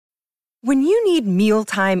When you need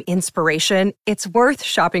mealtime inspiration, it's worth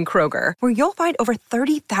shopping Kroger, where you'll find over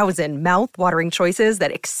 30,000 mouth-watering choices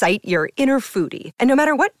that excite your inner foodie. And no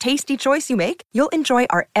matter what tasty choice you make, you'll enjoy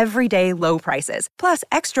our everyday low prices, plus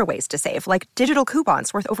extra ways to save, like digital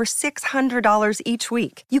coupons worth over $600 each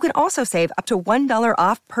week. You can also save up to $1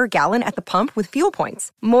 off per gallon at the pump with fuel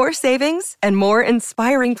points. More savings and more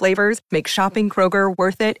inspiring flavors make shopping Kroger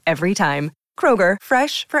worth it every time. Kroger,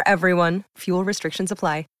 fresh for everyone. Fuel restrictions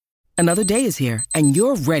apply. Another day is here, and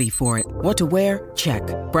you're ready for it. What to wear? Check.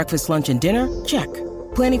 Breakfast, lunch, and dinner? Check.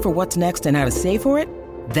 Planning for what's next and how to save for it?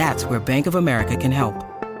 That's where Bank of America can help.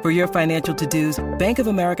 For your financial to-dos, Bank of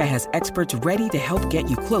America has experts ready to help get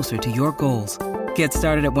you closer to your goals. Get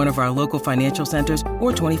started at one of our local financial centers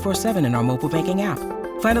or 24/7 in our mobile banking app.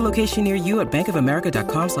 Find a location near you at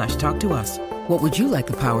bankofamerica.com/talktous. What would you like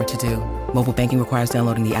the power to do? Mobile banking requires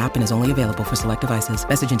downloading the app and is only available for select devices.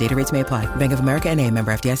 Message and data rates may apply. Bank of America N.A.,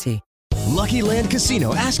 member FDIC. Lucky Land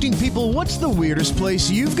Casino, asking people, what's the weirdest place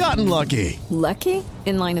you've gotten lucky? Lucky?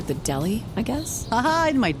 In line at the deli, I guess? Aha,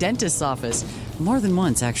 in my dentist's office. More than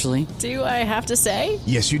once, actually. Do I have to say?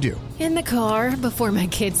 Yes, you do. In the car before my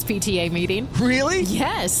kids' PTA meeting. Really?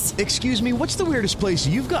 Yes. Excuse me, what's the weirdest place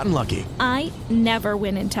you've gotten lucky? I never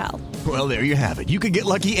win and tell. Well, there you have it. You can get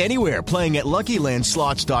lucky anywhere, playing at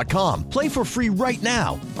LuckyLandSlots.com. Play for free right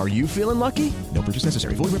now. Are you feeling lucky? No purchase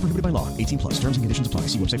necessary. Void where prohibited by law. 18+. Terms and conditions apply.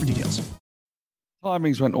 See website for details.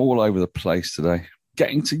 Timings went all over the place today. I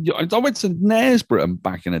went to Knaresborough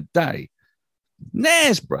back in a day.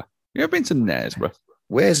 Knaresborough. You ever been to Knaresborough?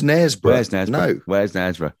 Where's Knaresborough? Where's Knaresborough? No. Where's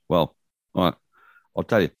Knaresborough? Well, all right. I'll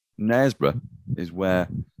tell you. Knaresborough is where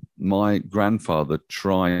my grandfather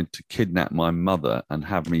tried to kidnap my mother and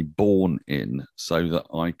have me born in so that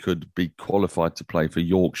I could be qualified to play for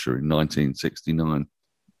Yorkshire in 1969.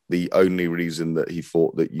 The only reason that he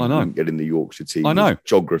thought that you wouldn't get in the Yorkshire team was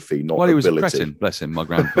geography, not ability. Well, he was pressing, bless him, my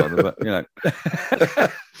grandfather. But, you know,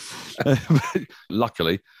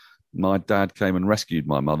 luckily, my dad came and rescued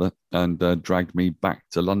my mother and dragged me back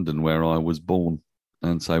to London where I was born,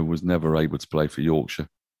 and so was never able to play for Yorkshire.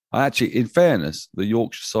 Actually, in fairness, the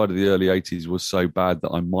Yorkshire side of the early 80s was so bad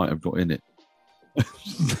that I might have got in it.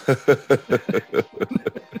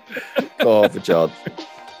 Go off a chance.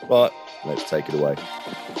 Right, let's take it away.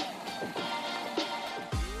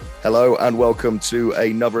 Hello and welcome to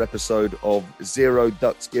another episode of Zero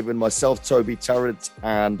Ducks Given. Myself, Toby Tarrant,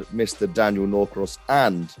 and Mr. Daniel Norcross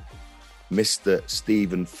and Mr.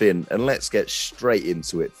 Stephen Finn. And let's get straight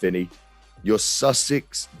into it, Finny. Your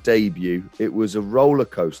Sussex debut, it was a roller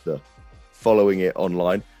coaster following it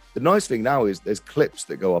online. The nice thing now is there's clips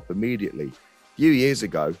that go up immediately. A few years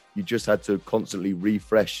ago, you just had to constantly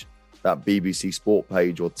refresh that BBC Sport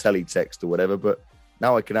page or teletext or whatever, but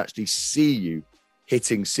now I can actually see you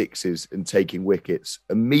hitting sixes and taking wickets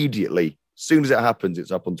immediately. As soon as it happens, it's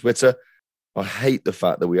up on Twitter. I hate the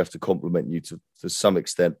fact that we have to compliment you to some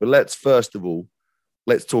extent, but let's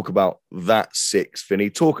talk about that six, Finny.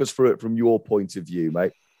 Talk us through it from your point of view,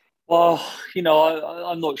 mate. Well, you know,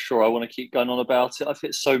 I'm not sure I want to keep going on about it. I've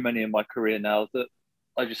hit so many in my career now that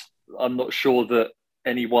I'm not sure that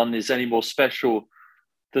anyone is any more special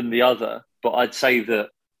than the other. But I'd say that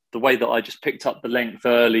the way that I just picked up the length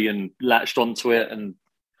early and latched onto it and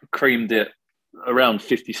creamed it around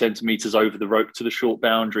 50 centimetres over the rope to the short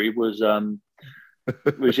boundary was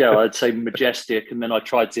I'd say majestic. And then I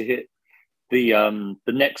tried to hit the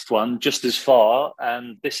next one just as far,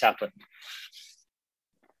 and this happened.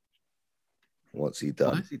 What's he done?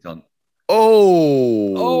 What has he done?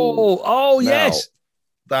 Oh, yes.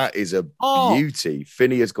 That is a beauty.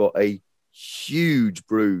 Finny has got a huge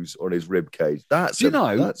bruise on his rib cage. That's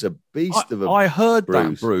a beast of a I heard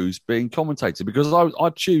bruise. that bruise being commentated because I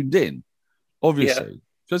tuned in, obviously,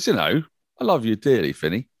 because, you know, I love you dearly,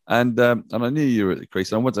 Finny. And I knew you were at the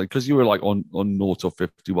crease. And I went because you were like on 0 or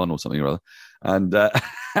 51 or something or other. And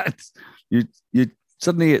you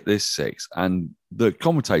suddenly hit this six, and the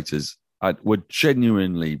commentators were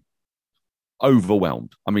genuinely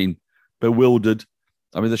overwhelmed. I mean, bewildered.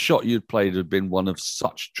 I mean, the shot you'd played had been one of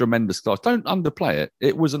such tremendous class. Don't underplay it.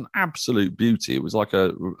 It was an absolute beauty. It was like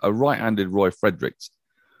a right-handed Roy Fredericks.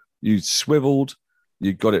 You swiveled,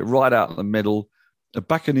 you got it right out of the middle.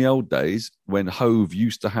 Back in the old days, when Hove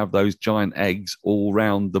used to have those giant eggs all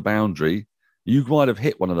round the boundary, you might have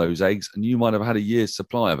hit one of those eggs and you might have had a year's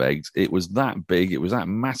supply of eggs. It was that big. It was that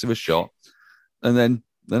massive a shot. And then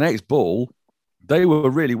the next ball, they were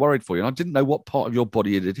really worried for you. And I didn't know what part of your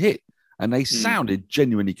body it had hit. And they sounded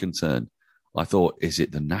genuinely concerned. I thought, is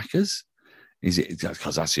it the knackers? Is it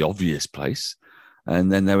because that's the obvious place? And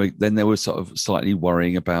then they were sort of slightly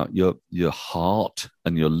worrying about your heart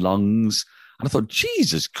and your lungs. And I thought,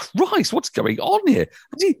 Jesus Christ, what's going on here?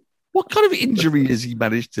 What kind of injury has he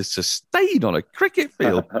managed to sustain on a cricket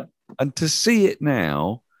field? And to see it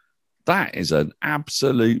now, that is an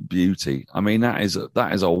absolute beauty. I mean, that is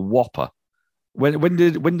a whopper. When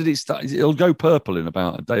did it start? It'll go purple in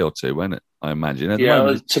about a day or two, won't it? I imagine.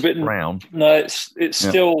 It's a bit brown. No, it's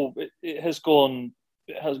still it has gone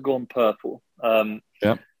purple.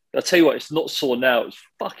 Yeah. I'll tell you what, it's not sore now. It's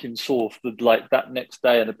fucking sore for like that next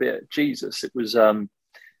day and a bit. Jesus, it was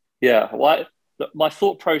my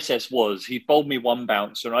thought process was he bowled me one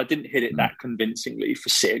bouncer and I didn't hit it that convincingly for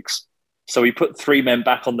 6. So he put 3 men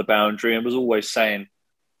back on the boundary and was always saying,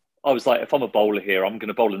 I was like, if I'm a bowler here, I'm going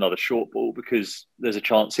to bowl another short ball because there's a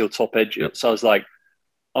chance he'll top edge it. Yep. So I was like,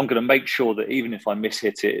 I'm going to make sure that even if I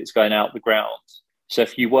mishit it, it's going out the ground. So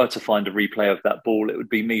if you were to find a replay of that ball, it would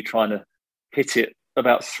be me trying to hit it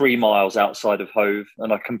about 3 miles outside of Hove,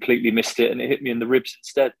 and I completely missed it and it hit me in the ribs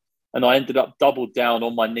instead. And I ended up doubled down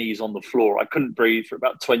on my knees on the floor. I couldn't breathe for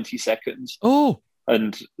about 20 seconds. Oh.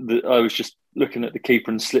 And I was just looking at the keeper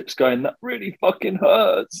and slips going, that really fucking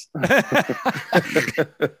hurts.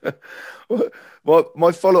 Well,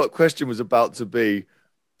 my follow-up question was about to be,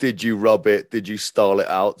 did you rub it? Did you style it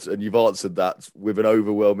out? And you've answered that with an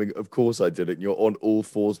overwhelming, of course I did it. And you're on all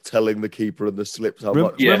fours telling the keeper and the slips how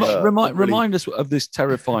much. Remind us of this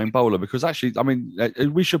terrifying bowler, because actually, I mean,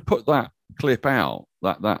 we should put that clip out,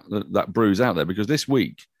 that bruise out there, because this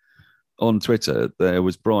week on Twitter, there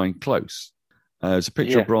was Brian Close. There's a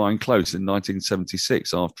picture of Brian Close in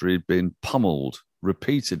 1976 after he'd been pummeled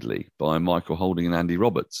repeatedly by Michael Holding and Andy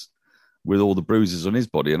Roberts with all the bruises on his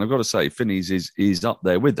body. And I've got to say, Finney's is up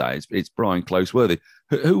there with that. It's Brian Close worthy.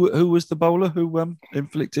 Who was the bowler who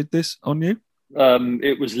inflicted this on you?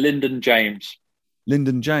 It was Lyndon James.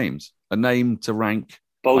 Lyndon James, a name to rank.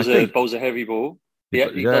 Bowls a heavy ball.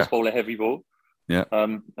 He does bowl a heavy ball. Yeah.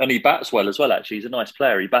 And he bats well as well, actually. He's a nice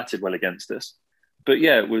player. He batted well against us. But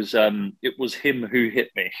yeah, it was him who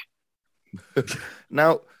hit me.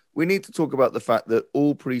 Now, we need to talk about the fact that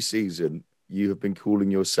all pre-season you have been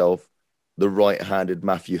calling yourself the right-handed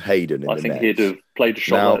Matthew Hayden in the net. I think he'd have played a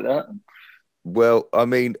shot like that. Well, I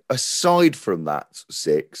mean, aside from that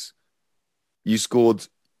 6, you scored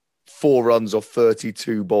 4 runs off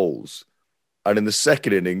 32 balls. And in the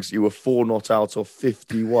second innings, you were 4 not out of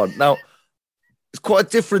 51. Now, it's quite a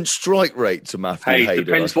different strike rate to Matthew Hayden. It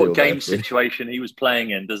depends what game situation he was playing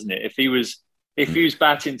in, doesn't it? If he was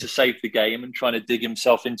batting to save the game and trying to dig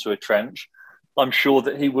himself into a trench, I'm sure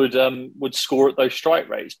that he would score at those strike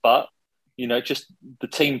rates. But, you know, just the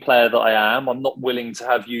team player that I am, I'm not willing to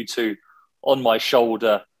have you two on my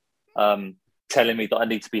shoulder telling me that I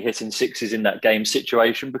need to be hitting 6s in that game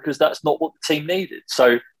situation, because that's not what the team needed.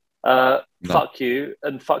 So fuck you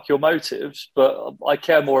and fuck your motives, but I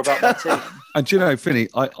care more about my team. And do you know, Finney,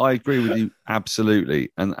 I agree with you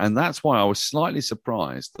absolutely. And that's why I was slightly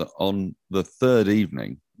surprised that on the third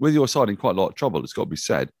evening, with your side in quite a lot of trouble, it's got to be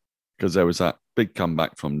said, because there was that big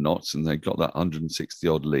comeback from Notts and they got that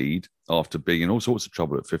 160-odd lead after being in all sorts of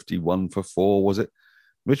trouble at 51 for 4, was it?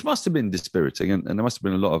 Which must have been dispiriting, and there must have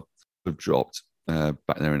been a lot of dropped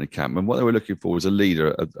back there in the camp. And what they were looking for was a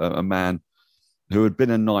leader, a man who had been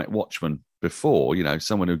a night watchman before, you know,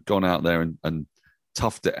 someone who'd gone out there and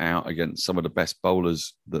toughed it out against some of the best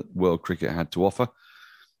bowlers that world cricket had to offer.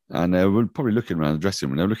 And they were probably looking around the dressing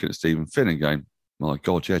room and they were looking at Stephen Finn and going, my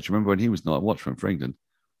God, yeah, do you remember when he was night watchman for England?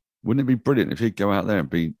 Wouldn't it be brilliant if he'd go out there and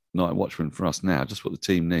be night watchman for us now, just what the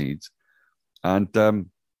team needs? And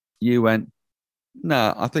you went,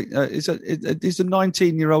 no, I think is a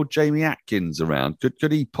 19-year-old Jamie Atkins around.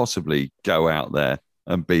 Could he possibly go out there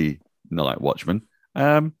and be night watchman?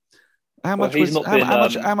 How much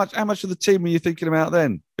of the team were you thinking about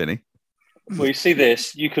then, Vinny? Well, you see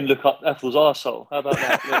this, you can look up Ethel's arsehole. How about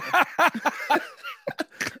that?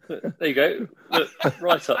 There you go. Look,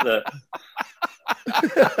 right up there.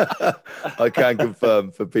 I can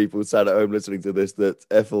confirm for people sat at home listening to this that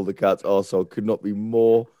Ethel the cat's arsehole could not be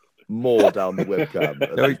more down the webcam.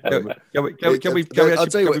 Can we put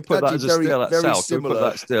that as a still out? Can we put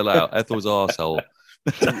that still out? Ethel's arsehole.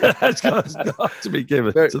 That's got to be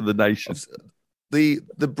given to the nation. The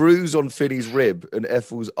bruise on Finney's rib and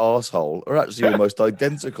Ethel's arsehole are actually almost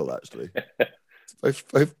identical, actually.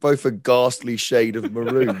 Both a ghastly shade of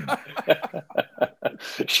maroon.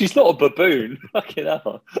 She's not a baboon. Fucking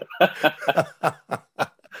hell.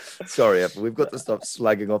 Sorry, Ethel. We've got to stop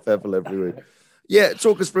slagging off Ethel every week. Yeah,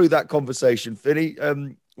 talk us through that conversation, Finney.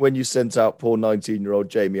 When you sent out poor 19-year-old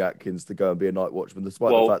Jamie Atkins to go and be a night watchman,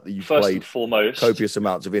 despite the fact that you've played copious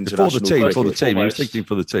amounts of international for the team. He was thinking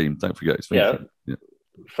for the team. Don't forget. Yeah.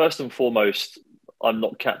 First and foremost, I'm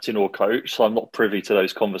not captain or coach, so I'm not privy to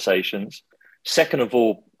those conversations. Second of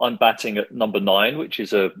all, I'm batting at number 9, which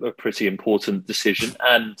is a pretty important decision.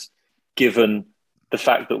 And given the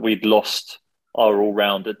fact that we'd lost our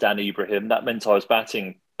all-rounder, Dan Ibrahim, that meant I was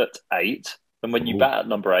batting at 8. And when you bat at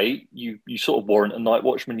number 8, you sort of warrant a night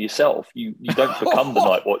watchman yourself. You don't become the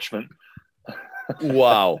night watchman.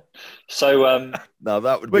 Wow. So now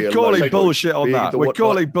that would we're be calling bullshit on that. We're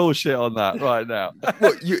calling what? Bullshit on that right now.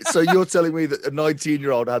 So you're telling me that a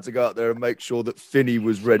 19-year-old had to go out there and make sure that Finney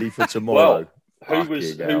was ready for tomorrow? Well,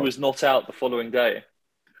 who was not out the following day?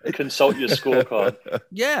 Consult your scorecard.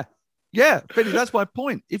 Yeah, Finney, that's my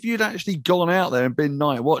point. If you'd actually gone out there and been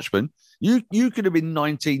night watchman, you could have been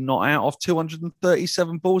 19 not out off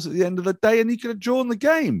 237 balls at the end of the day, and you could have drawn the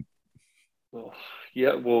game.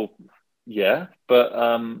 Yeah, but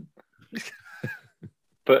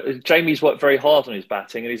Jamie's worked very hard on his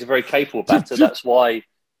batting, and he's a very capable batter. That's why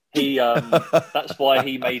he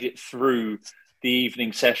made it through the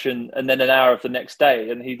evening session and then an hour of the next day,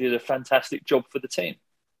 and he did a fantastic job for the team.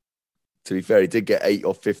 To be fair, he did get 8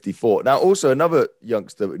 off 54. Now, also another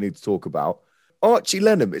youngster we need to talk about, Archie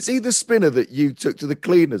Lenham. Is he the spinner that you took to the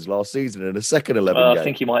cleaners last season in a second 11 game? I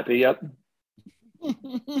think he might be, yep.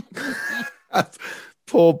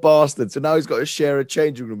 Poor bastard. So now he's got to share a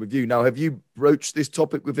changing room with you. Now, have you broached this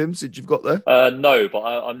topic with him since you've got there? No, but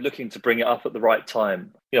I'm looking to bring it up at the right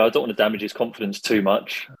time. I don't want to damage his confidence too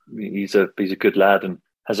much. He's a good lad and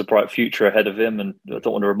has a bright future ahead of him. And I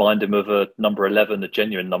don't want to remind him of a number 11, a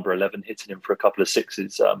genuine number 11, hitting him for a couple of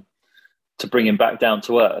sixes to bring him back down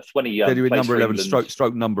to earth. When he with number 11,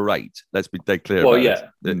 stroke number 8. Let's be dead clear. Well, about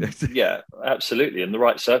it. Yeah, absolutely. In the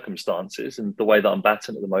right circumstances and the way that I'm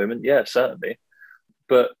batting at the moment, yeah, certainly.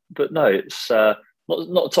 But no, it's not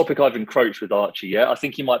a topic I've encroached with Archie yet. I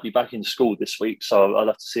think he might be back in school this week, so I'll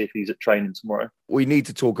have to see if he's at training tomorrow. We need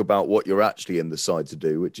to talk about what you're actually in the side to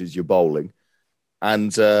do, which is your bowling.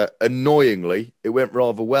 And annoyingly, it went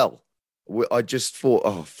rather well. I just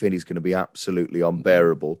thought, Finney's going to be absolutely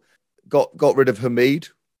unbearable. Got rid of Hamid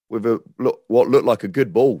with what looked like a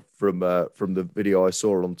good ball from the video I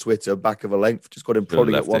saw on Twitter, back of a length. Just got him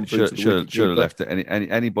prodding at one foot. Should have left it.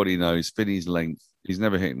 Anybody knows Finney's length. He's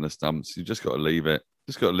never hitting the stumps. You just got to leave it.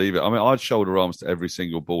 I mean, I'd shoulder arms to every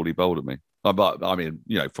single ball he bowled at me. I mean,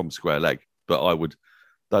 from square leg. But I would.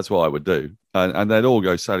 That's what I would do. And they'd all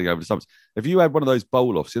go sailing over the stumps. If you had one of those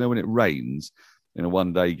bowl offs, when it rains in a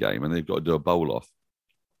one-day game and they've got to do a bowl off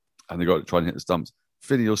and they've got to try and hit the stumps,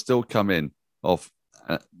 Finney will still come in off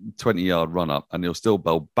a 20-yard run-up and he'll still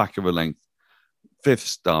bowl back of a length, 5th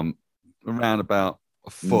stump, around about a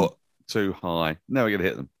foot too high. Never going to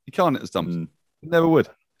hit them. You can't hit the stumps. Never would.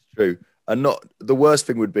 True. And not the worst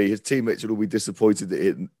thing would be his teammates would all be disappointed that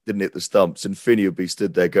it didn't hit the stumps, and Finney would be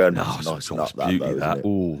stood there going, "Nice nut, that."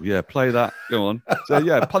 Oh, yeah, play that. Go on. So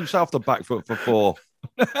yeah, punch off the back foot for 4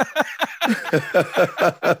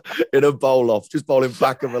 in a bowl off, just bowling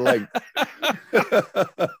back of a length.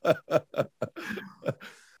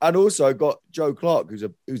 And also got Joe Clark, who's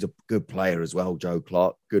a good player as well. Joe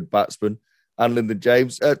Clark, good batsman. And Lyndon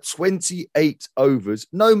James, 28 overs.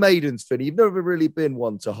 No maidens, Finney. You've never really been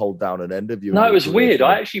one to hold down an end, have you? No, it was weird.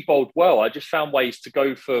 I actually bowled well. I just found ways to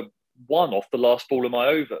go for 1 off the last ball of my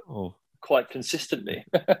over quite consistently.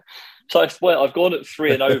 So I've gone at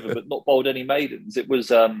 3 and over, but not bowled any maidens. It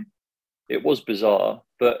was bizarre.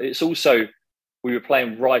 But it's also, we were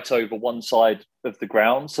playing right over one side of the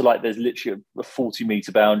ground. So there's literally a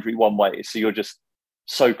 40-metre boundary one way. So you're just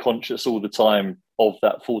so conscious all the time of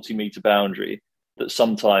that 40-metre boundary that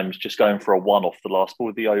sometimes just going for a 1 off the last ball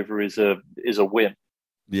of the over is a win.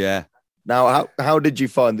 Yeah. Now, how did you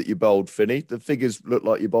find that you bowled, Finney? The figures look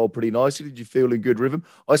like you bowled pretty nicely. Did you feel in good rhythm?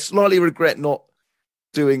 I slightly regret not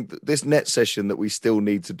doing this net session that we still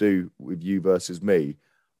need to do with you versus me.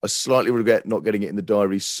 I slightly regret not getting it in the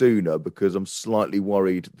diary sooner because I'm slightly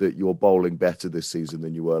worried that you're bowling better this season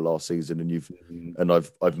than you were last season, and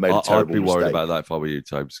I've made a terrible mistake. I'd be worried about that if I were you,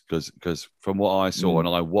 Tobes, because from what I saw, and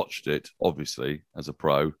I watched it, obviously, as a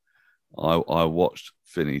pro, I watched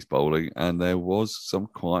Finney's bowling, and there was some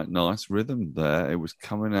quite nice rhythm there. It was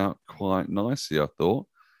coming out quite nicely, I thought.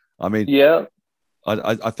 I mean, yeah,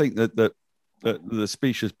 I think that the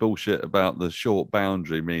specious bullshit about the short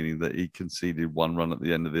boundary, meaning that he conceded 1 run at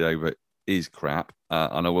the end of the over, is crap,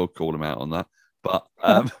 and I will call him out on that. But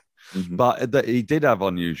but that he did have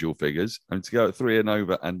unusual figures, and to go at 3 and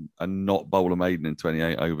over and not bowl a maiden in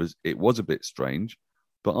 28 overs, it was a bit strange.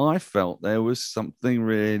 But I felt there was something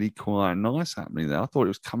really quite nice happening there. I thought it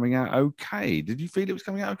was coming out okay. Did you feel it was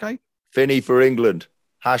coming out okay? Finney for England.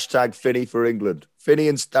 Hashtag Finney for England. Finney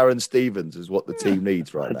and Darren Stevens is what the team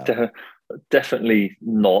needs right now. Definitely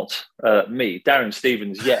not me. Darren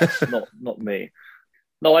Stevens, yes, not me.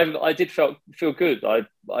 No, I did feel good.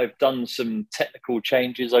 I've done some technical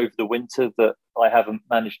changes over the winter that I haven't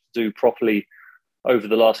managed to do properly over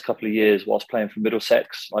the last couple of years whilst playing for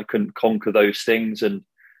Middlesex. I couldn't conquer those things, and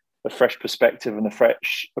a fresh perspective and a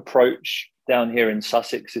fresh approach down here in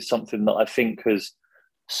Sussex is something that I think has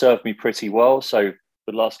served me pretty well. So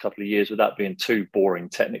the last couple of years, without being too boring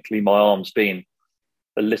technically, my arm's been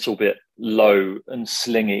a little bit low and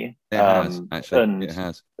slingy. It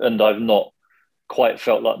has. And I've not quite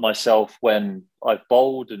felt like myself when I've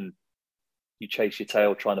bowled, and you chase your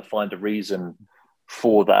tail trying to find a reason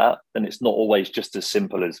for that. And it's not always just as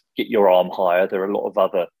simple as get your arm higher. There are a lot of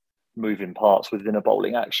other moving parts within a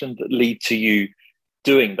bowling action that lead to you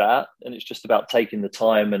doing that. And it's just about taking the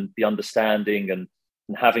time and the understanding and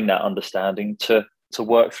having that understanding to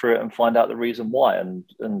work through it and find out the reason why. And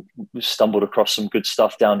we stumbled across some good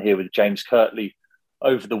stuff down here with James Kirtley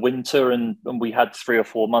over the winter, and we had 3 or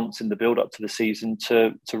 4 months in the build up to the season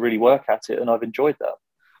to really work at it, and I've enjoyed that.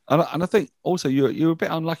 And I think also you're a bit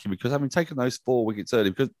unlucky because having taken those 4 wickets early,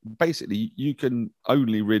 because basically you can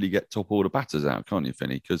only really get top order batters out, can't you,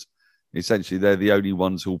 Finney? Because essentially they're the only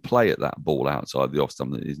ones who'll play at that ball outside the off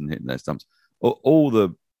stump that isn't hitting their stumps. All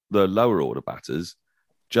the lower order batters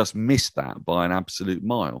just miss that by an absolute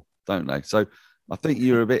mile, don't they? So I think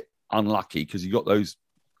you're a bit unlucky because you got those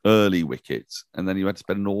early wickets and then you had to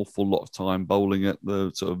spend an awful lot of time bowling at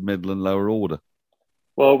the sort of middle and lower order.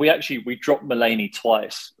 Well, we dropped Mulaney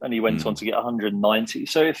twice and he went on to get 190.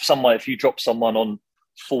 So if you drop someone on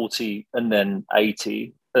 40 and then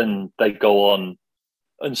 80 and they go on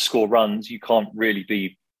and score runs, you can't really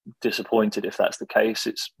be disappointed if that's the case.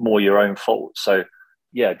 It's more your own fault. So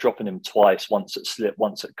yeah, dropping him twice, once at slip,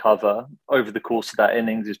 once at cover, over the course of that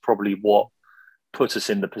innings is probably what put us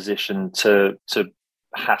in the position to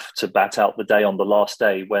have to bat out the day on the last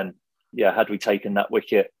day when, had we taken that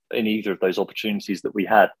wicket in either of those opportunities that we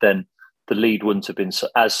had, then the lead wouldn't have been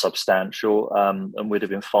as substantial and we'd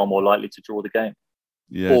have been far more likely to draw the game.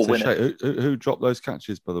 Yeah, or win it. Who dropped those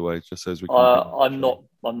catches, by the way, just so as we can... I'm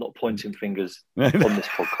not pointing fingers on this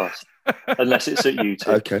podcast, unless it's at you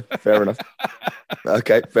two. Okay, fair enough.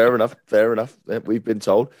 Fair enough. We've been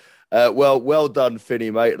told. Well done,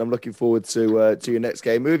 Finney, mate, and I'm looking forward to your next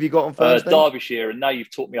game. Who have you got on Thursday? Derbyshire, and now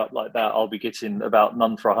you've talked me up like that, I'll be getting about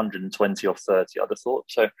none for 120 off 30, I'd have thought.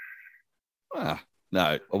 So,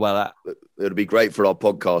 no, well, it'd be great for our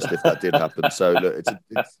podcast if that did happen. So, look,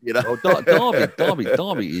 it's you know,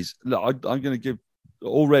 Derby is. Look, I'm going to give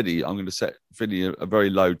already. I'm going to set Finney a very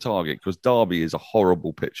low target because Derby is a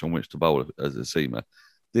horrible pitch on which to bowl as a seamer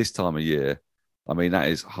this time of year. I mean, that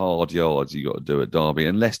is hard yards you got to do at Derby,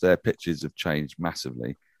 unless their pitches have changed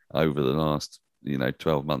massively over the last,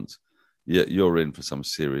 12 months. You're in for some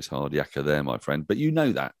serious hard yakka there, my friend. But you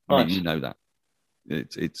know that. Nice. I mean, you know that.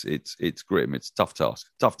 It's grim. It's a tough task.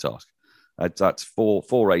 That's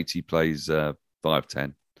 480 plays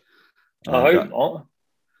 510. I hope not.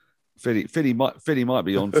 Finney might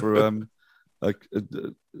be on for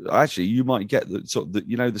actually you might get the sort of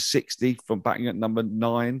the 60 from batting at number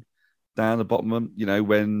 9 down the bottom,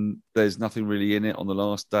 when there's nothing really in it on the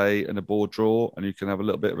last day and a board draw, and you can have a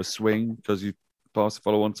little bit of a swing because you pass the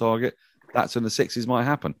follow-on target. That's when the 6s might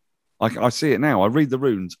happen. I see it now. I read the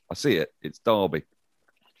runes. I see it. It's Derby.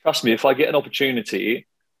 Trust me, if I get an opportunity,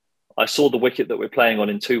 I saw the wicket that we're playing on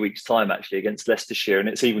in 2 weeks' time, actually, against Leicestershire, and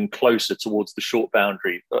it's even closer towards the short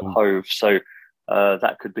boundary at Hove. So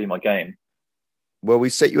that could be my game. Well, we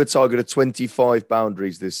set you a target of 25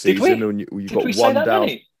 boundaries this season, and you got one down.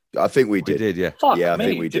 Many? I think we did. We did, yeah. Fuck yeah, me. I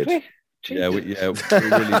think we did. We? Yeah, we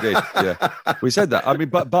really did. Yeah, we said that. I mean,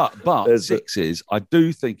 but 6s. I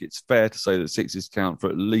do think it's fair to say that 6s count for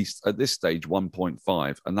at least at this stage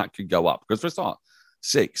 1.5, and that could go up because for a start,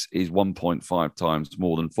 6 is 1.5 times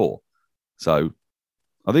more than 4. So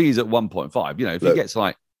I think he's at 1.5. If he gets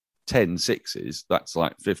like 10 6s, that's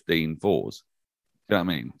like 15 4s. You know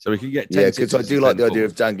what I mean? So we can get 10 because I do like the idea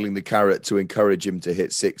of dangling the carrot to encourage him to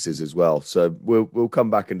hit 6s as well. So we'll come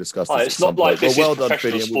back and discuss this. It's not like this is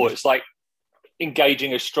professional sport. It's like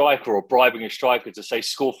engaging a striker or bribing a striker to say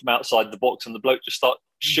score from outside the box, and the bloke just start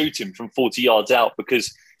shooting from 40 yards out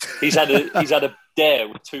because he's had a dare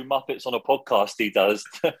with 2 Muppets on a podcast he does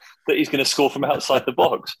that he's going to score from outside the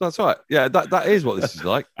box. That's right. Yeah, that is what this is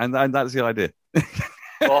like, and that's the idea.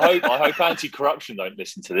 Well, I hope anti-corruption don't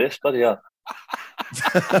listen to this, but yeah.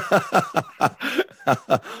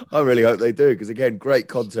 I really hope they do, because again, great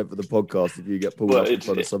content for the podcast if you get pulled up in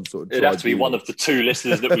front of some sort of it'd have to be one of the 2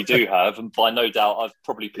 listeners that we do have, and by no doubt I've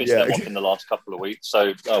probably pissed them off in the last couple of weeks,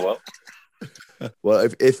 so oh well. Well,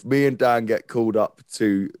 if me and Dan get called up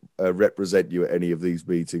to represent you at any of these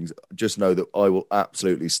meetings, just know that I will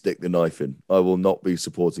absolutely stick the knife in. I will not be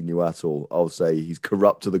supporting you at all. I'll say he's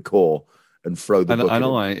corrupt to the core and throw the book. And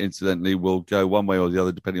I, incidentally, will go one way or the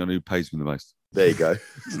other depending on who pays me the most. There you go.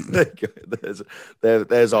 There you go.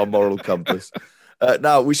 There's our moral compass.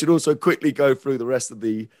 Now, we should also quickly go through the rest of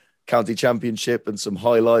the county championship and some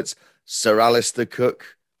highlights. Sir Alistair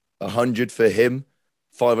Cook, 100 for him.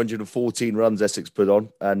 514 runs Essex put on.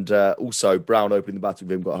 And also Brown opening the battle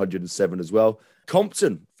with him, got 107 as well.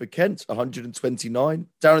 Compton for Kent, 129.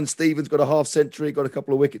 Darren Stevens got a half century, got a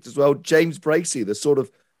couple of wickets as well. James Bracey, the sort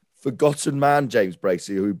of forgotten man, James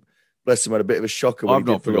Bracey, who, bless him, had a bit of a shocker when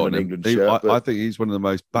he did put on an England shirt. I think he's one of the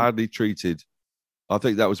most badly treated. I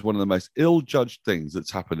think that was one of the most ill-judged things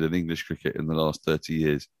that's happened in English cricket in the last 30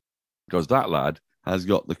 years. Because that lad has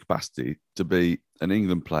got the capacity to be an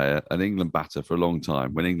England player, an England batter for a long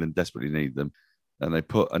time when England desperately need them. And they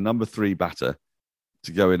put a number 3 batter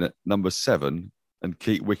to go in at number 7 and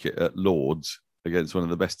keep wicket at Lords against one of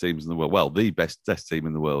the best teams in the world. Well, the best test team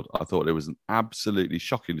in the world. I thought it was an absolutely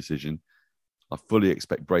shocking decision. I fully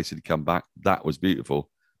expect Bracey to come back. That was beautiful.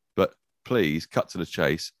 But please cut to the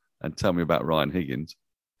chase and tell me about Ryan Higgins.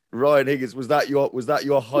 Ryan Higgins, was that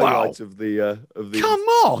your highlight of the Come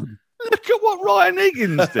on. Look at what Ryan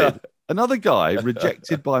Higgins did. Another guy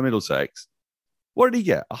rejected by Middlesex. What did he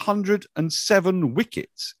get? 107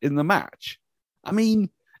 wickets in the match. I mean,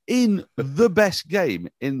 in the best game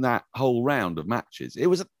in that whole round of matches. It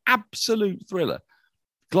was an absolute thriller.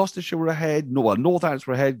 Gloucestershire were ahead. Northants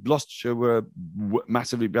were ahead. Gloucestershire were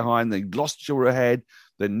massively behind. Then Gloucestershire were ahead.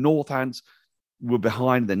 Then Northants were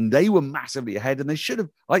behind. Then they were massively ahead. And they should have,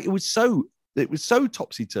 it was so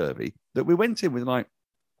topsy-turvy that we went in with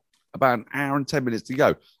about an hour and 10 minutes to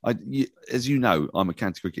go. As you know, I'm a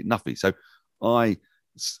county cricket nuffy, so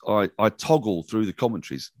I toggle through the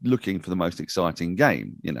commentaries looking for the most exciting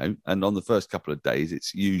game, and on the first couple of days,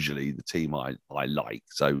 it's usually the team I like,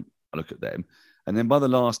 so I look at them. And then by the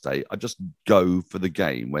last day, I just go for the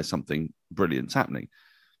game where something brilliant's happening.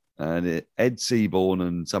 And Ed Seaborn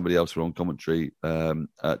and somebody else were on commentary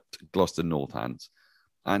at Gloucester Northants,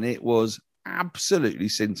 and it was absolutely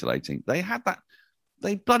scintillating.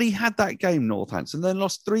 They bloody had that game, Northants, and then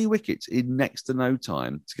lost 3 wickets in next to no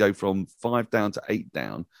time to go from 5 down to 8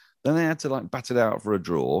 down. Then they had to bat it out for a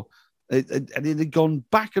draw. And it had gone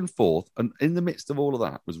back and forth. And in the midst of all of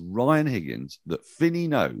that was Ryan Higgins that Finney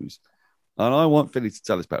knows. And I want Finney to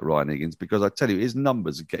tell us about Ryan Higgins because I tell you, his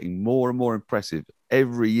numbers are getting more and more impressive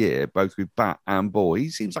every year, both with bat and ball. He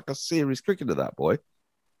seems like a serious cricketer, that boy.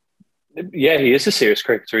 Yeah, he is a serious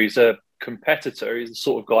cricketer. He's a competitor. He's the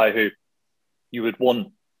sort of guy who you would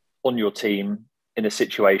want on your team in a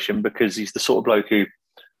situation because he's the sort of bloke who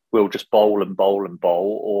will just bowl and bowl and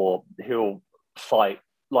bowl, or he'll fight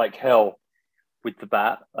like hell with the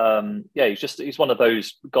bat. He's one of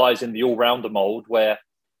those guys in the all-rounder mould where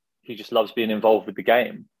he just loves being involved with the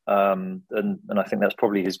game. And I think that's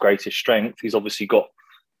probably his greatest strength. He's obviously got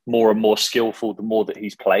more and more skillful the more that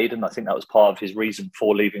he's played. And I think that was part of his reason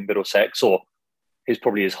for leaving Middlesex, or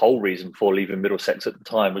probably his whole reason for leaving Middlesex at the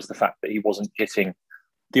time, was the fact that he wasn't getting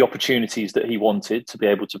the opportunities that he wanted to be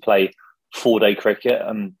able to play 4-day cricket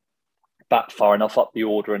and bat far enough up the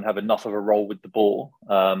order and have enough of a role with the ball.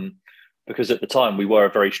 Because at the time we were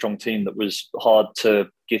a very strong team that was hard to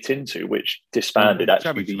get into, which disbanded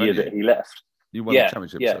actually the year that he left. You won the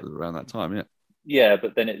championship around that time, yeah. Yeah,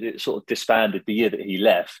 but then it sort of disbanded the year that he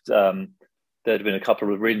left. There had been a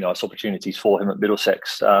couple of really nice opportunities for him at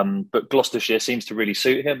Middlesex, but Gloucestershire seems to really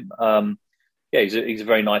suit him. He's a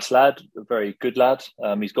very nice lad, a very good lad.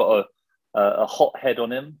 He's got a hot head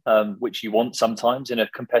on him, which you want sometimes in a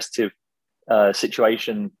competitive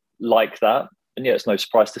situation like that. And it's no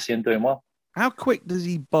surprise to see him doing well. How quick does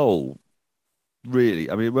he bowl? Really?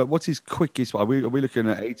 I mean, what's his quickest? Are we looking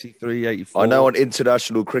at 83, 84? I know on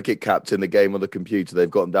International Cricket Captain, the game on the computer, they've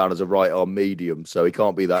got him down as a right arm medium, so he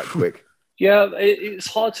can't be that quick. Yeah, it's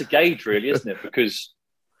hard to gauge, really, isn't it? Because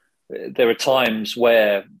there are times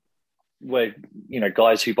where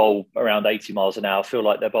guys who bowl around 80 miles an hour feel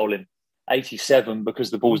like they're bowling 87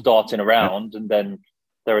 because the ball's darting around, and then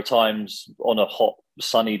there are times on a hot,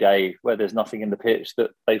 sunny day where there's nothing in the pitch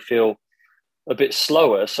that they feel a bit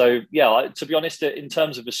slower. So, to be honest, in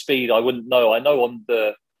terms of the speed, I wouldn't know. I know on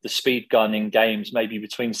the speed gun in games, maybe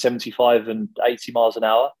between 75 and 80 miles an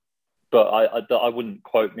hour. But I wouldn't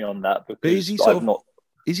quote me on that because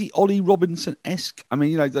is he Ollie Robinson-esque? I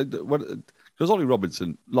mean, because Ollie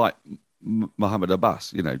Robinson, like Mohammed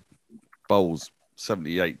Abbas, bowls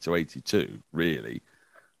 78 to 82, really.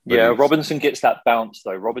 But Robinson gets that bounce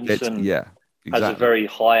though. Robinson has a very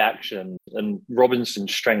high action. And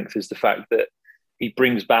Robinson's strength is the fact that he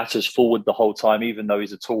brings batters forward the whole time, even though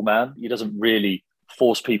he's a tall man. He doesn't really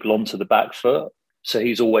force people onto the back foot. So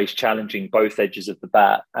he's always challenging both edges of the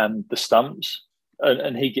bat and the stumps.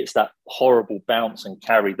 And he gets that horrible bounce and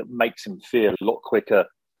carry that makes him feel a lot quicker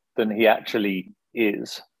than he actually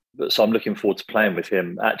is. So I'm looking forward to playing with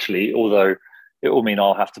him, actually, although it will mean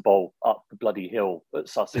I'll have to bowl up the bloody hill at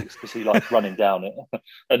Sussex because he likes running down it.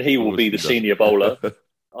 And he will be the senior bowler.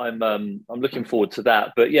 I'm looking forward to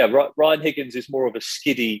that. But yeah, Ryan Higgins is more of a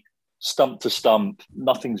skiddy stump to stump.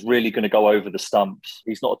 Nothing's really going to go over the stumps.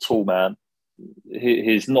 He's not a tall man.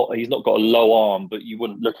 He's not got a low arm, but you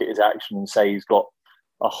wouldn't look at his action and say he's got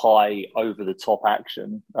a high over the top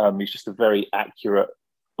action. He's just a very accurate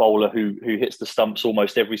bowler who hits the stumps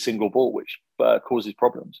almost every single ball, which causes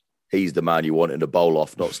problems. He's the man you want in a bowl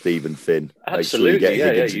off, not Stephen Finn. Absolutely,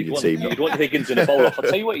 Team. You'd want Higgins in a bowl off. I'll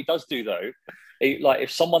tell you what he does do though. If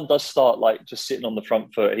someone does start like just sitting on the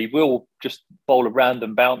front foot, he will just bowl a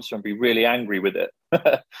random bouncer and be really angry with it.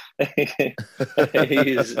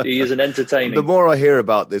 he is an entertaining. The more I hear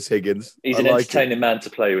about this Higgins, he's an entertaining man to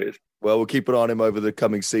play with. Well, we'll keep an eye on him over the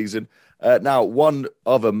coming season. Now, one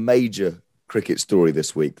other major cricket story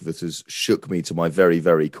this week that has shook me to my very,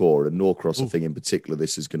 very core, and Norcross, I think in particular,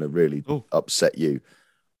 this is going to really upset you.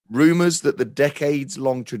 Rumours that the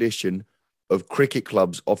decades-long tradition of cricket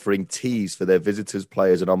clubs offering teas for their visitors,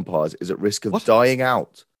 players and umpires is at risk of dying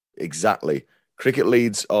out. Exactly. Cricket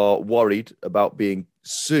leads are worried about being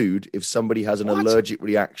sued if somebody has an allergic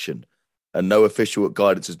reaction, and no official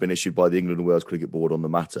guidance has been issued by the England and Wales Cricket Board on the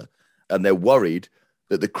matter. And they're worried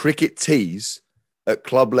that the cricket teas at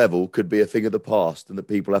club level could be a thing of the past and that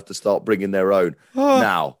people have to start bringing their own.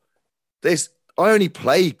 Now, I only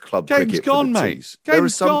play club cricket for the teas.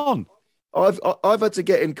 Game's gone. I've had to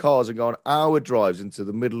get in cars and go on hour drives into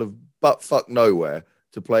the middle of butt-fuck nowhere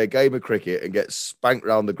to play a game of cricket and get spanked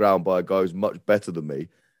round the ground by a guy who's much better than me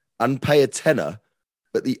and pay a tenner.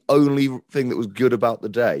 But the only thing that was good about the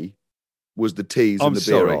day was the teas and the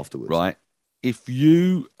beer afterwards. Right. If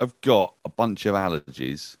you have got a bunch of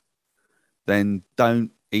allergies, then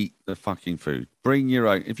don't eat the fucking food. Bring your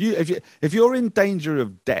own. If you're in danger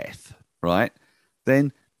of death, right,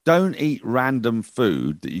 then don't eat random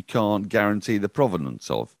food that you can't guarantee the provenance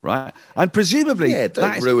of, right? And presumably,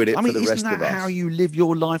 don't ruin it for the rest of us. Isn't that how you live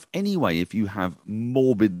your life anyway? If you have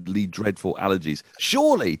morbidly dreadful allergies,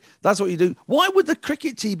 surely that's what you do. Why would the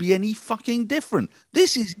cricket tea be any fucking different?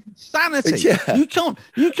 This is insanity. Yeah. You can't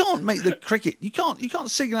make the cricket. You can't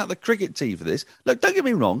single out the cricket tea for this. Look, don't get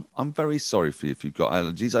me wrong. I'm very sorry for you if you've got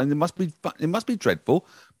allergies, and it must be dreadful,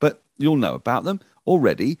 but you'll know about them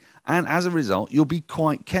already, and as a result, you'll be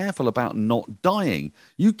quite careful about not dying.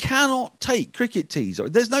 You cannot take cricket teas.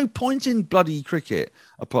 There's no point in bloody cricket,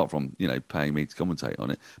 apart from, paying me to commentate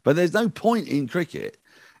on it, but there's no point in cricket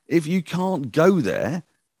if you can't go there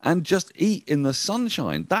and just eat in the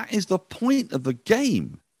sunshine. That is the point of the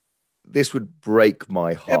game. This would break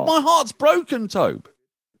my heart. Yeah, my heart's broken, Tobe.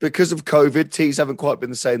 Because of COVID, teas haven't quite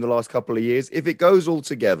been the same the last couple of years. If it goes all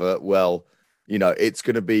together, well, it's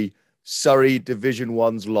going to be Surrey Division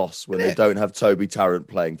 1's loss when they don't have Toby Tarrant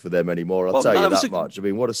playing for them anymore. I'll tell you that much. I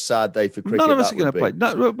mean, what a sad day for cricket. None of us are going to play.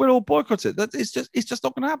 No, we'll all boycott it. It's just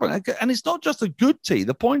not going to happen. And it's not just a good tea.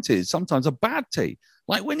 The point is sometimes a bad tea.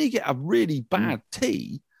 Like when you get a really bad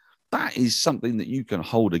tea, that is something that you can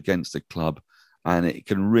hold against a club, and it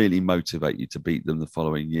can really motivate you to beat them the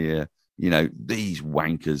following year. These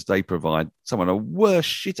wankers, they provide some of the worst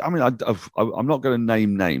shit. I mean, I'm not going to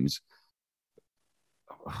name names.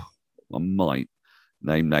 I might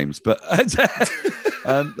name names, but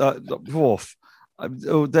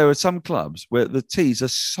there are some clubs where the teas are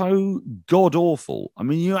so god awful. I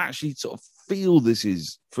mean, you actually sort of feel this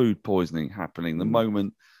is food poisoning happening the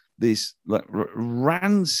moment this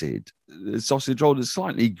rancid sausage roll is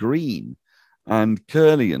slightly green and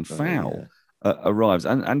curly and foul arrives,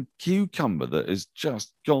 and cucumber that has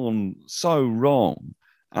just gone so wrong.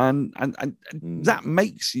 And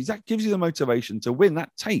that gives you the motivation to win.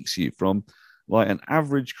 That takes you from like an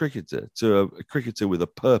average cricketer to a cricketer with a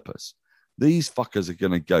purpose. These fuckers are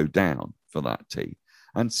going to go down for that tea.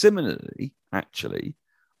 And similarly, actually,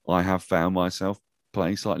 I have found myself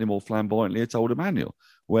playing slightly more flamboyantly at Old Emmanuel,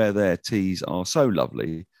 where their teas are so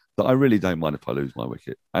lovely that I really don't mind if I lose my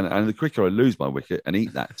wicket. And the quicker I lose my wicket and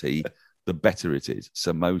eat that tea, the better it is.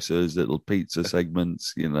 Samosas, little pizza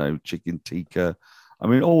segments, chicken tikka. I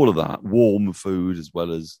mean, all of that, warm food as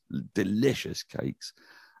well as delicious cakes.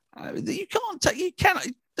 You can't take. You cannot.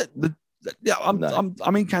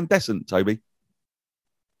 I'm incandescent, Toby.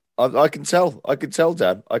 I can tell. I can tell,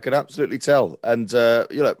 Dan. I can absolutely tell. And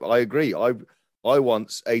I agree. I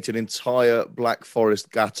once ate an entire Black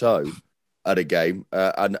Forest Gâteau at a game,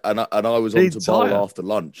 and I was on to bowl after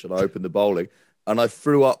lunch, and I opened the bowling, and I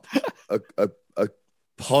threw up a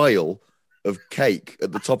pile of cake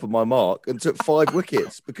at the top of my mark and took 5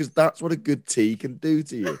 wickets, because that's what a good tea can do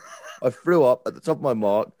to you. I threw up at the top of my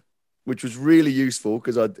mark, which was really useful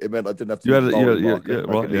because it meant I didn't have to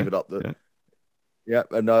leave it up there. Yeah,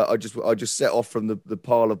 and I just set off from the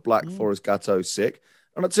pile of Black Forest Gâteau sick,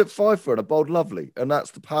 and I took 5 for it. I bowled lovely, and that's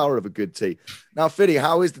the power of a good tea. Now, Finney,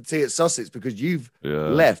 how is the tea at Sussex? Because you've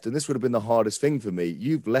left, and this would have been the hardest thing for me.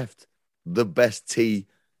 You've left the best tea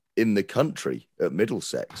in the country at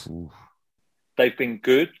Middlesex. Ooh. They've been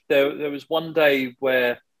good. There was one day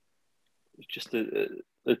where just a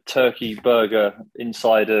turkey burger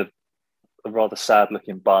inside a rather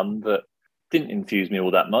sad-looking bun that didn't infuse me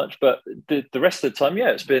all that much. But the rest of the time,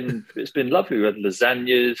 it's been lovely. We had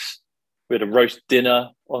lasagnas. We had a roast dinner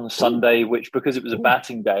on a Sunday, which, because it was a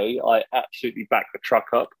batting day, I absolutely backed the truck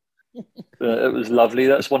up. It was lovely.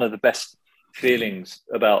 That's one of the best feelings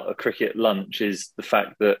about a cricket lunch, is the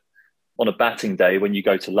fact that on a batting day, when you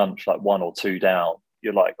go to lunch like 1 or 2 down,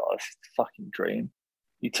 you're like, oh, it's a fucking dream.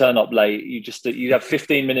 You turn up late, you have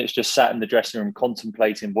 15 minutes just sat in the dressing room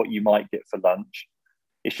contemplating what you might get for lunch.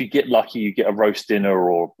 If you get lucky, you get a roast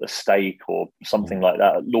dinner or a steak or something like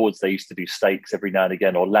that. At Lord's, they used to do steaks every now and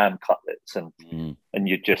again, or lamb cutlets, and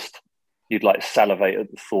you'd like salivate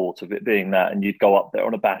at the thought of it being that, and you'd go up there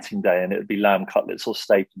on a batting day and it would be lamb cutlets or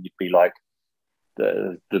steak, and you'd be like,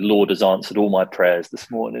 the Lord has answered all my prayers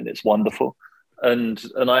this morning. It's wonderful. And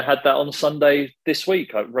I had that on Sunday this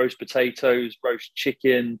week. Roast potatoes, roast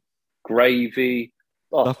chicken, gravy,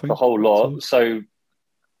 the whole lot. So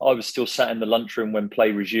I was still sat in the lunchroom when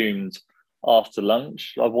play resumed after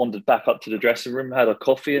lunch. I wandered back up to the dressing room, had a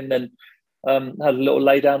coffee, and then had a little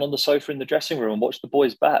lay down on the sofa in the dressing room and watched the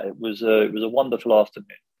boys bat. It was a wonderful afternoon.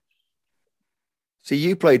 See,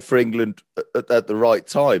 you played for England at the right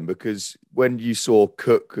time, because when you saw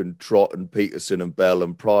Cook and Trott and Peterson and Bell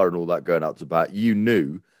and Pryor and all that going out to bat, you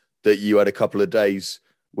knew that you had a couple of days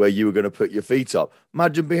where you were going to put your feet up.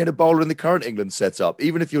 Imagine being a bowler in the current England setup.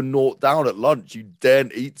 Even if you're naught down at lunch, you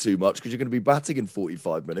daren't eat too much because you're going to be batting in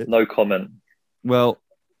 45 minutes. No comment. Well,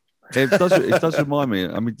 it does remind me.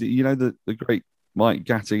 I mean, you know the great Mike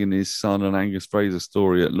Gatting and his son and Angus Fraser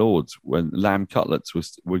story at Lord's, when lamb cutlets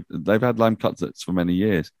they've had lamb cutlets for many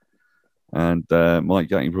years, and Mike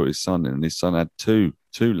Gatting brought his son in, and his son had two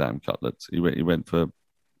lamb cutlets. He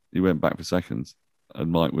went back for seconds,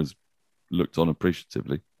 and Mike looked on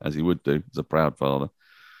appreciatively, as he would do as a proud father.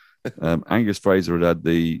 Angus Fraser had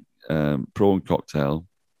the prawn cocktail,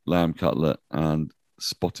 lamb cutlet, and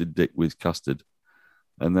spotted dick with custard,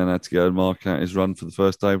 and then had to go and mark out his run for the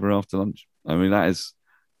first over after lunch. I mean,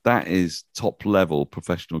 that is top level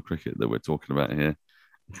professional cricket that we're talking about here.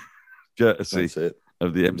 Courtesy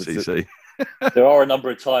of the MCC. There are a number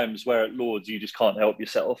of times where at Lord's you just can't help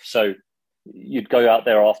yourself. So you'd go out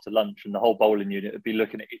there after lunch and the whole bowling unit would be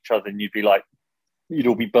looking at each other, and you'd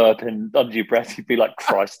all be burping under your breath. You'd be like,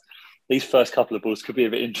 Christ, these first couple of balls could be a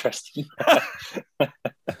bit interesting.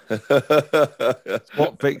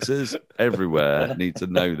 Spot fixers everywhere need to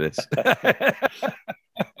know this.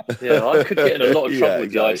 Yeah, I could get in a lot of trouble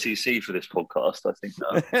with the ICC for this podcast, I think.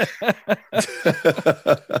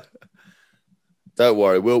 Now. Don't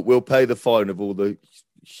worry, we'll pay the fine of all the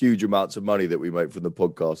huge amounts of money that we make from the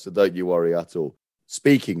podcast, so don't you worry at all.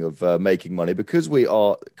 Speaking of making money, because we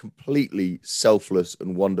are completely selfless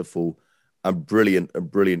and wonderful and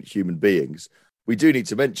brilliant human beings, we do need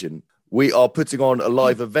to mention we are putting on a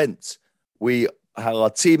live event. We are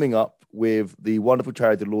teaming up with the wonderful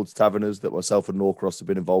charity Lord's Taverners that myself and Norcross have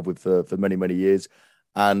been involved with for many, many years.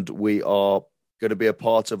 And we are going to be a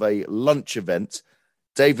part of a lunch event.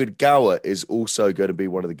 David Gower is also going to be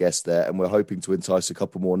one of the guests there, and we're hoping to entice a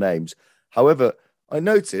couple more names. However, I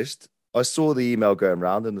saw the email going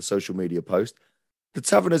around and the social media post. The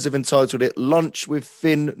Taverners have entitled it Lunch with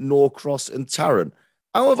Finn, Norcross and Tarrant.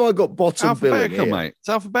 How have I got bottom billing here? Mate. It's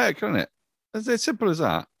alphabetical, isn't it? It's as simple as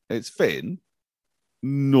that. It's Finn,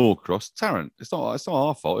 Norcross, Tarrant. It's not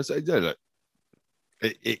our fault.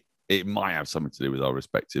 It might have something to do with our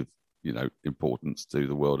respective, importance to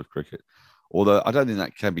the world of cricket. Although I don't think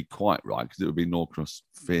that can be quite right, because it would be Norcross,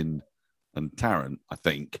 Finn, and Tarrant, I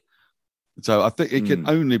think. So I think it can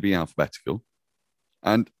only be alphabetical.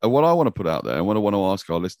 And what I want to put out there, and what I want to ask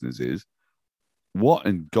our listeners is, what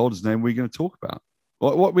in God's name are we going to talk about?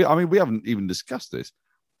 We haven't even discussed this.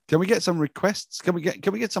 Can we get some requests? Can we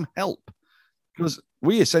get some help? Because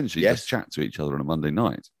we essentially just chat to each other on a Monday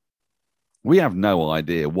night. We have no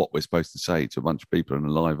idea what we're supposed to say to a bunch of people in a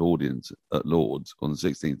live audience at Lord's on the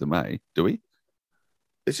 16th of May, do we?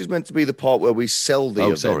 This is meant to be the part where we sell the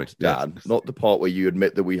event, Dan, not the part where you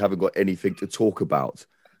admit that we haven't got anything to talk about.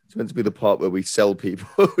 It's meant to be the part where we sell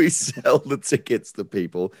people, we sell the tickets to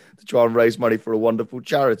people to try and raise money for a wonderful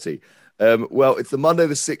charity. Well, it's the Monday,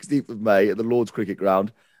 the 16th of May at the Lord's Cricket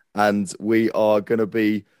Ground, and we are going to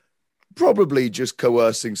be probably just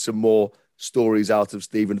coercing some more stories out of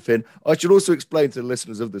Stephen Finn. I should also explain to the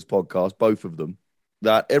listeners of this podcast, both of them,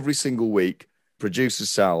 that every single week, producer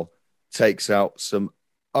Sal takes out some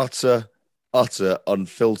utter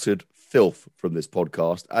unfiltered filth from this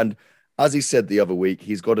podcast. And as he said the other week,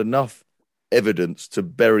 he's got enough evidence to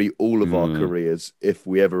bury all of our careers if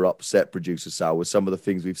we ever upset producer Sal with some of the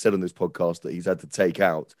things we've said on this podcast that he's had to take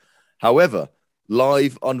out. However,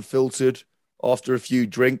 live, unfiltered, after a few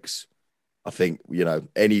drinks, I think,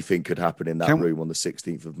 anything could happen in that room on the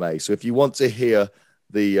 16th of May. So if you want to hear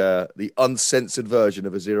the uncensored version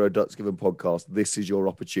of a Zero Ducks Given podcast, this is your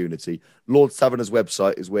opportunity. Lord's Taverner's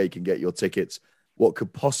website is where you can get your tickets. What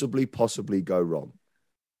could possibly go wrong?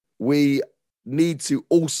 We need to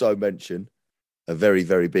also mention a very,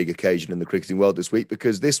 very big occasion in the cricketing world this week,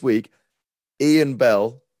 because this week, Ian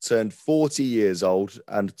Bell turned 40 years old,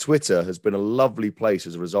 and Twitter has been a lovely place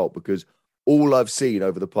as a result, because all I've seen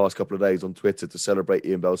over the past couple of days on Twitter to celebrate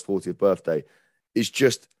Ian Bell's 40th birthday is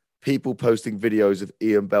just people posting videos of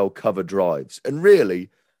Ian Bell cover drives. And really,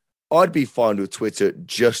 I'd be fine with Twitter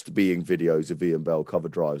just being videos of Ian Bell cover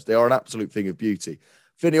drives. They are an absolute thing of beauty.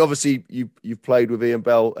 Finney, obviously, you've played with Ian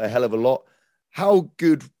Bell a hell of a lot. How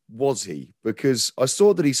good was he? Because I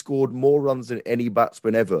saw that he scored more runs than any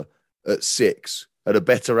batsman ever at 6, at a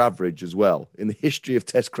better average as well, in the history of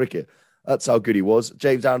Test cricket. That's how good he was.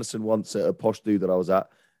 James Anderson once at a posh do that I was at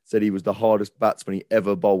said he was the hardest batsman he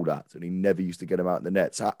ever bowled at, and he never used to get him out in the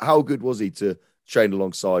nets. How good was he to train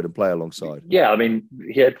alongside and play alongside? Yeah, I mean,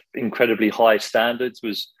 he had incredibly high standards,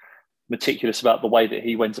 was meticulous about the way that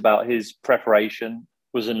he went about his preparation.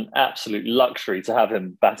 Was an absolute luxury to have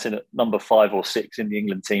him batting at number 5 or 6 in the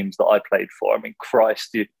England teams that I played for. I mean, Christ,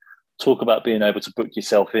 you talk about being able to book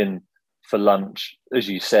yourself in for lunch, as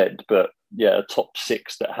you said, but yeah, a top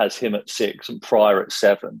 6 that has him at 6 and Pryor at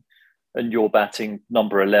 7, and you're batting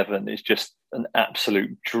number 11 is just an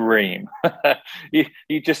absolute dream. you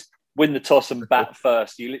just win the toss and bat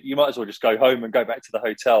first. You might as well just go home and go back to the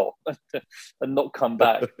hotel and not come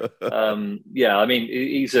back. Yeah, I mean,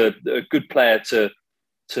 he's a good player to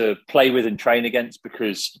play with and train against,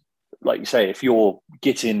 because, like you say, if you're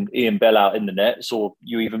getting Ian Bell out in the nets, or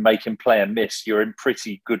you even make him play and miss, you're in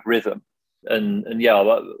pretty good rhythm. And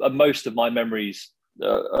yeah, most of my memories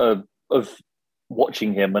of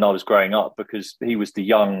watching him when I was growing up, because he was the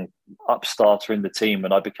young upstarter in the team,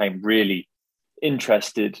 and I became really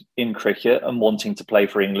interested in cricket and wanting to play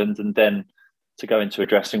for England, and then to go into a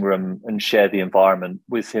dressing room and share the environment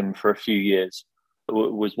with him for a few years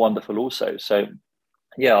was wonderful also. So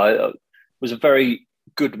yeah, I was a very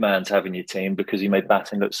good man to have in your team, because he made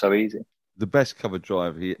batting look so easy. The best cover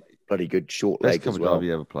drive bloody good short leg as well. Drive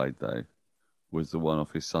he ever played, though, was the one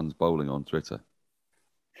off his son's bowling on Twitter.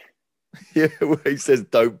 Yeah, where he says,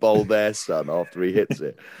 "Don't bowl there, son," after he hits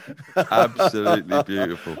it. Absolutely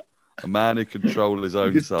beautiful. A man who controls his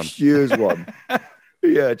own son. Pews one.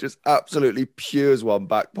 Yeah, just absolutely pews one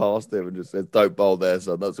back past him and just says, "Don't bowl there,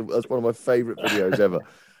 son." That's one of my favourite videos ever.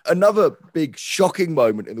 Another big shocking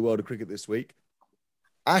moment in the world of cricket this week.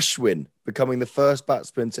 Ashwin becoming the first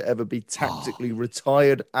batsman to ever be tactically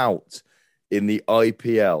retired out in the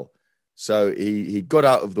IPL. So he got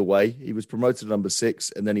out of the way. He was promoted to number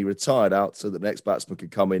 6, and then he retired out so that the next batsman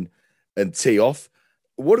could come in and tee off.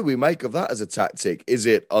 What do we make of that as a tactic? Is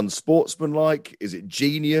it unsportsmanlike? Is it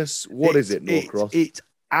genius? What is it, Norcross? It's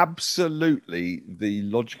absolutely the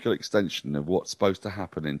logical extension of what's supposed to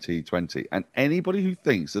happen in T20. And anybody who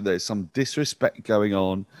thinks that there's some disrespect going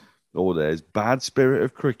on, or there's bad spirit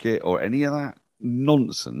of cricket, or any of that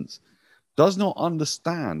nonsense, does not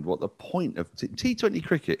understand what the point of T20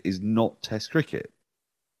 cricket is. Not Test cricket.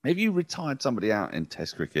 If you retired somebody out in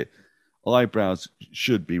Test cricket, eyebrows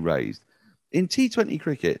should be raised. In T20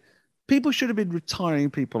 cricket, people should have been retiring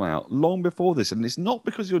people out long before this. And it's not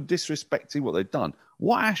because you're disrespecting what they've done.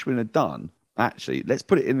 What Ashwin had done, actually, let's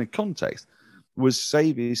put it in the context, was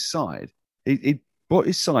save his side. He brought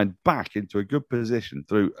his side back into a good position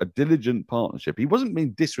through a diligent partnership. He wasn't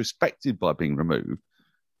being disrespected by being removed.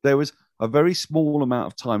 There was a very small amount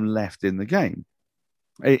of time left in the game,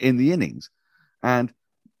 in the innings. And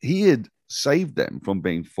he had saved them from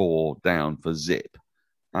being 4 down for zip.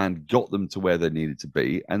 and got them to where they needed to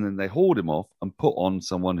be. And then they hauled him off and put on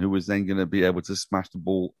someone who was then going to be able to smash the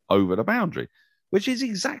ball over the boundary, which is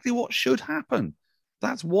exactly what should happen.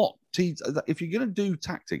 That's what if you're going to do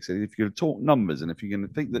tactics, and if you're going to talk numbers, and if you're going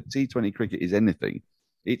to think that T20 cricket is anything,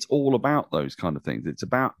 it's all about those kind of things. It's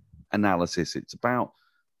about analysis. It's about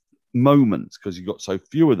moments, because you've got so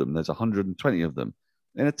few of them. There's 120 of them.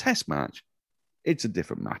 In a test match, it's a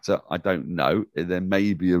different matter. I don't know. There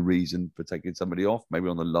may be a reason for taking somebody off, maybe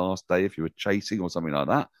on the last day if you were chasing or something like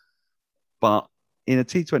that. But in a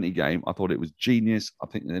T20 game, I thought it was genius. I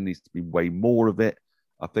think there needs to be way more of it.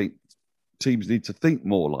 I think teams need to think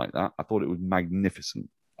more like that. I thought it was magnificent.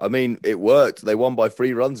 I mean, it worked. They won by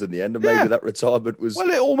 3 runs in the end, and maybe that retirement was. Well,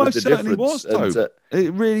 it almost was certainly was, though. And,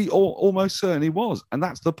 it really almost certainly was, and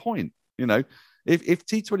that's the point. You know, if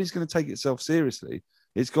T20 is going to take itself seriously,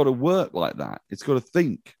 it's got to work like that. It's got to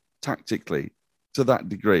think tactically to that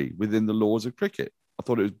degree within the laws of cricket. I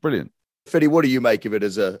thought it was brilliant. Finny, what do you make of it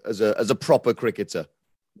as a proper cricketer?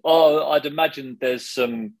 Oh, I'd imagine there's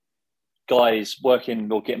some guys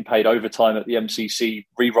working or getting paid overtime at the MCC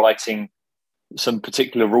rewriting some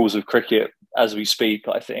particular rules of cricket as we speak.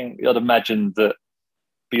 I think I'd imagine that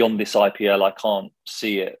beyond this IPL, I can't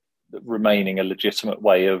see it remaining a legitimate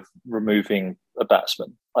way of removing a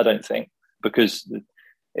batsman. I don't think, because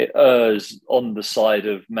it errs on the side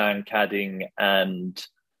of man-cadding and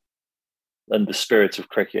the spirit of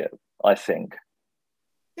cricket, I think.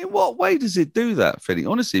 In what way does it do that, Finny?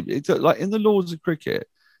 Honestly, it's like in the laws of cricket,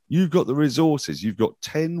 you've got the resources. You've got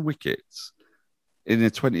 10 wickets in a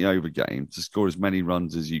 20-over game to score as many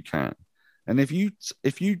runs as you can. And if you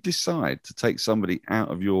decide to take somebody out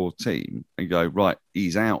of your team and go, right,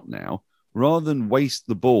 he's out now, rather than waste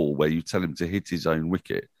the ball where you tell him to hit his own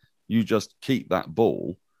wicket, you just keep that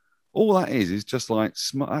ball. All that is just like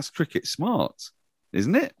smart. That's cricket smart,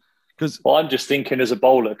 isn't it? Well, I'm just thinking as a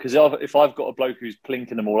bowler, because if I've got a bloke who's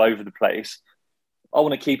plinking them all over the place, I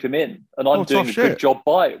want to keep him in, and I'm doing a good job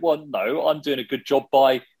by. Well, no, I'm doing a good job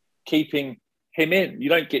by keeping him in. You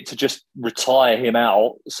don't get to just retire him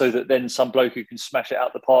out so that then some bloke who can smash it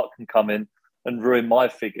out the park can come in and ruin my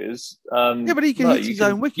figures. Yeah, but he can hit his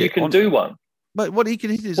own wicket. You can do one. But what he can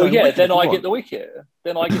hit his own wicket. Well, yeah, then I get the wicket.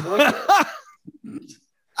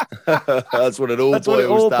 That's what it all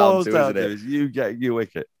boils down to, isn't it? Is you getting your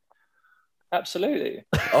wicket. Absolutely.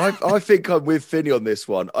 I think I'm with Finny on this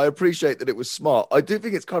one. I appreciate that it was smart. I do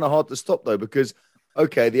think it's kind of hard to stop, though, because,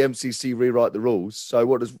 okay, the MCC rewrite the rules. So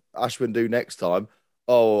what does Ashwin do next time?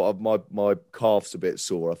 Oh, my calf's a bit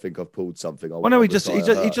sore. I think I've pulled something. Well, no, he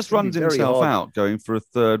just runs himself out going for a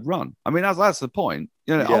third run. I mean, that's the point.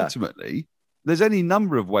 You know, ultimately, there's any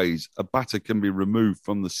number of ways a batter can be removed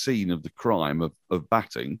from the scene of the crime of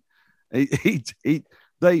batting.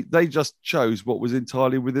 They just chose what was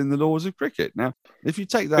entirely within the laws of cricket. Now, if you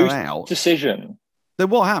take that out, decision, then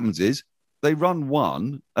what happens is they run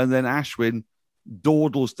one, and then Ashwin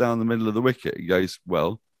dawdles down the middle of the wicket. He goes,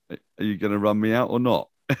 "Well, are you going to run me out or not?"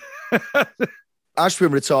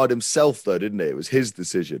 Ashwin retired himself, though, didn't he? It was his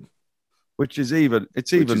decision, which is even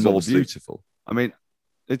more beautiful. I mean,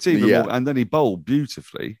 it's even more, and then he bowled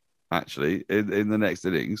beautifully, actually, in the next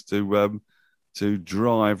innings to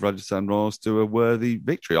drive Rajasthan Royals to a worthy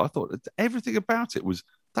victory. I thought that everything about it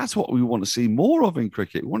that's what we want to see more of in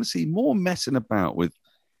cricket. We want to see more messing about with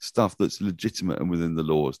stuff that's legitimate and within the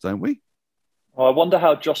laws, don't we? Well, I wonder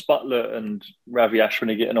how Josh Buttler and Ravi Ashwin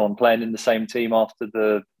are getting on playing in the same team after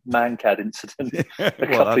the Mancad incident a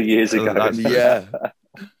couple of years ago. Yeah.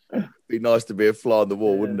 Be nice to be a fly on the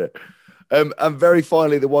wall, wouldn't it? And very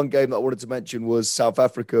finally, the one game that I wanted to mention was South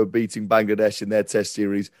Africa beating Bangladesh in their test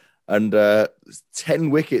series. And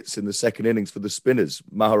 10 wickets in the second innings for the spinners,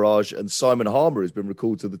 Maharaj and Simon Harmer, has been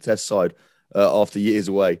recalled to the test side after years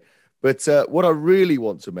away. But what I really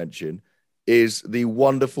want to mention is the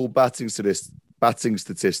wonderful batting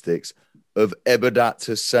statistics of Ebadat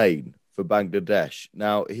Hussain for Bangladesh.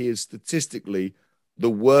 Now, he is statistically the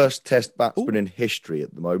worst test batsman in history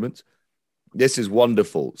at the moment. This is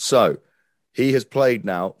wonderful. So he has played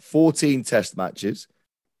now 14 test matches.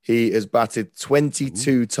 He has batted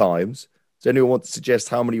 22 times. Does anyone want to suggest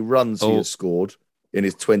how many runs he has scored in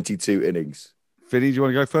his 22 innings? Finny, do you want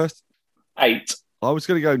to go first? 8. I was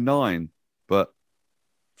going to go 9, but...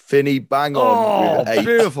 Finny, bang on with 8.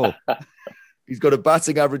 Beautiful. He's got a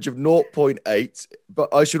batting average of 0.8,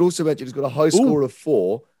 but I should also mention he's got a high score of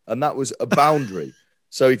 4, and that was a boundary.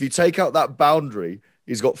 So if you take out that boundary,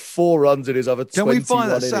 he's got 4 runs in his other 21 innings. Can we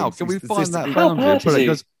find that, Sal? Can we find that boundary?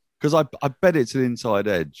 Because I bet it's an inside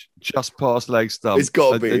edge, just past leg stump. It's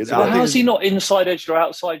got to be. How's he not inside edge or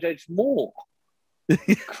outside edge more?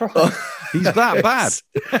 He's that bad.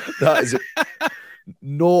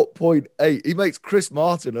 0.8. He makes Chris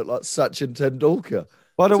Martin look like Sachin Tendulkar.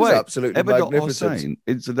 By the way, absolutely Ebadot magnificent. Hossain,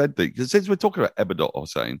 incidentally, because since we're talking about Ebadot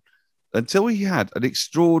Hossain, until he had an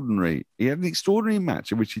extraordinary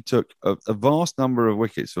match in which he took a vast number of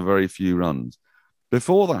wickets for very few runs.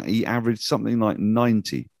 Before that, he averaged something like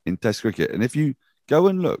 90 in Test cricket. And if you go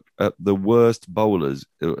and look at the worst bowlers,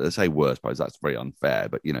 I say worst bowlers, that's very unfair,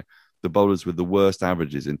 but the bowlers with the worst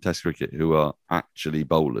averages in Test cricket who are actually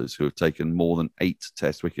bowlers who have taken more than 8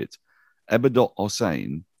 Test wickets, Ebadot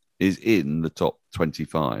Hossain is in the top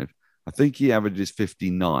 25. I think he averages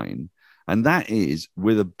 59. And that is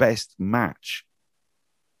with a best match.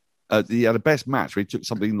 He had a best match where he took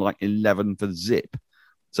something like 11 for zip.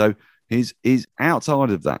 So he's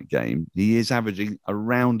outside of that game. He is averaging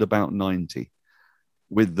around about 90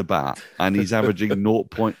 with the bat. And he's averaging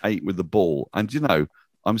 0.8 with the ball. And,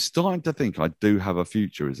 I'm starting to think I do have a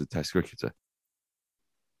future as a Test cricketer.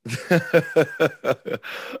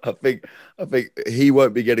 I think he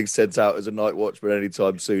won't be getting sent out as a night watchman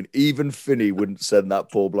anytime soon. Even Finney wouldn't send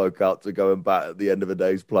that poor bloke out to go and bat at the end of a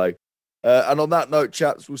day's play. And on that note,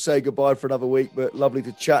 chaps, we'll say goodbye for another week, but lovely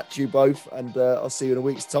to chat to you both, and I'll see you in a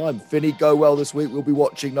week's time. Finney, go well this week. We'll be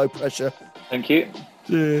watching, no pressure. Thank you.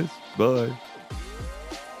 Cheers. Bye.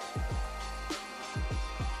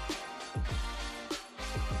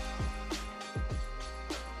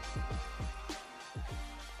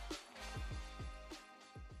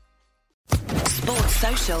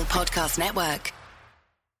 Social Podcast Network.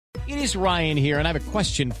 It is Ryan here, and I have a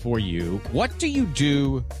question for you. What do you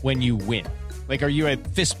do when you win? Like, are you a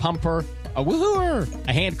fist pumper, a woohooer,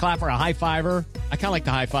 a hand clapper, a high fiver? I kind of like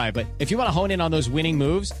the high five, but if you want to hone in on those winning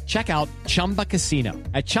moves, check out Chumba Casino.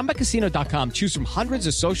 At ChumbaCasino.com, choose from hundreds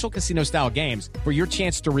of social casino style games for your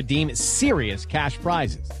chance to redeem serious cash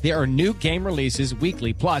prizes. There are new game releases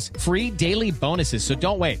weekly, plus free daily bonuses. So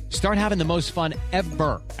don't wait. Start having the most fun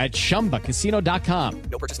ever at ChumbaCasino.com.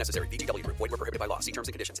 No purchase necessary. VGW Group. Void where prohibited by law. See terms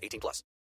and conditions. 18+.